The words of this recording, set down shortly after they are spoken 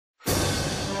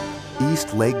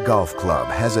East Lake Golf Club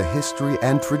has a history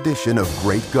and tradition of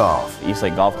great golf. East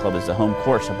Lake Golf Club is the home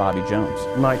course of Bobby Jones.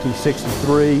 In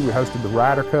 1963, we hosted the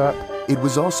Ryder Cup. It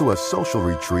was also a social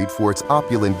retreat for its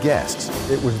opulent guests.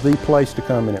 It was the place to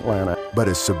come in Atlanta. But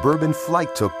as suburban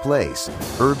flight took place,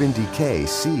 urban decay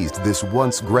seized this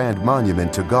once grand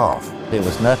monument to golf. It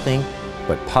was nothing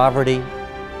but poverty,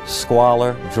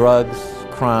 squalor, drugs,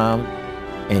 crime,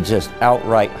 and just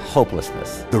outright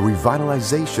hopelessness. The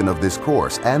revitalization of this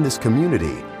course and this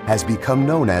community has become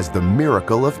known as the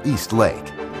miracle of East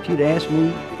Lake. If you'd asked me,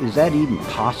 is that even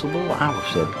possible? I would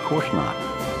have said, of course not.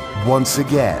 Once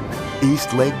again,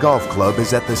 East Lake Golf Club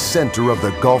is at the center of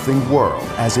the golfing world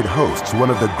as it hosts one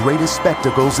of the greatest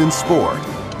spectacles in sport,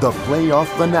 the playoff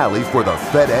finale for the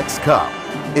FedExCup.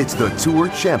 It's the Tour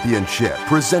Championship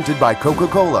presented by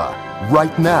Coca-Cola,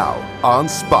 right now on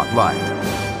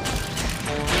Spotlight.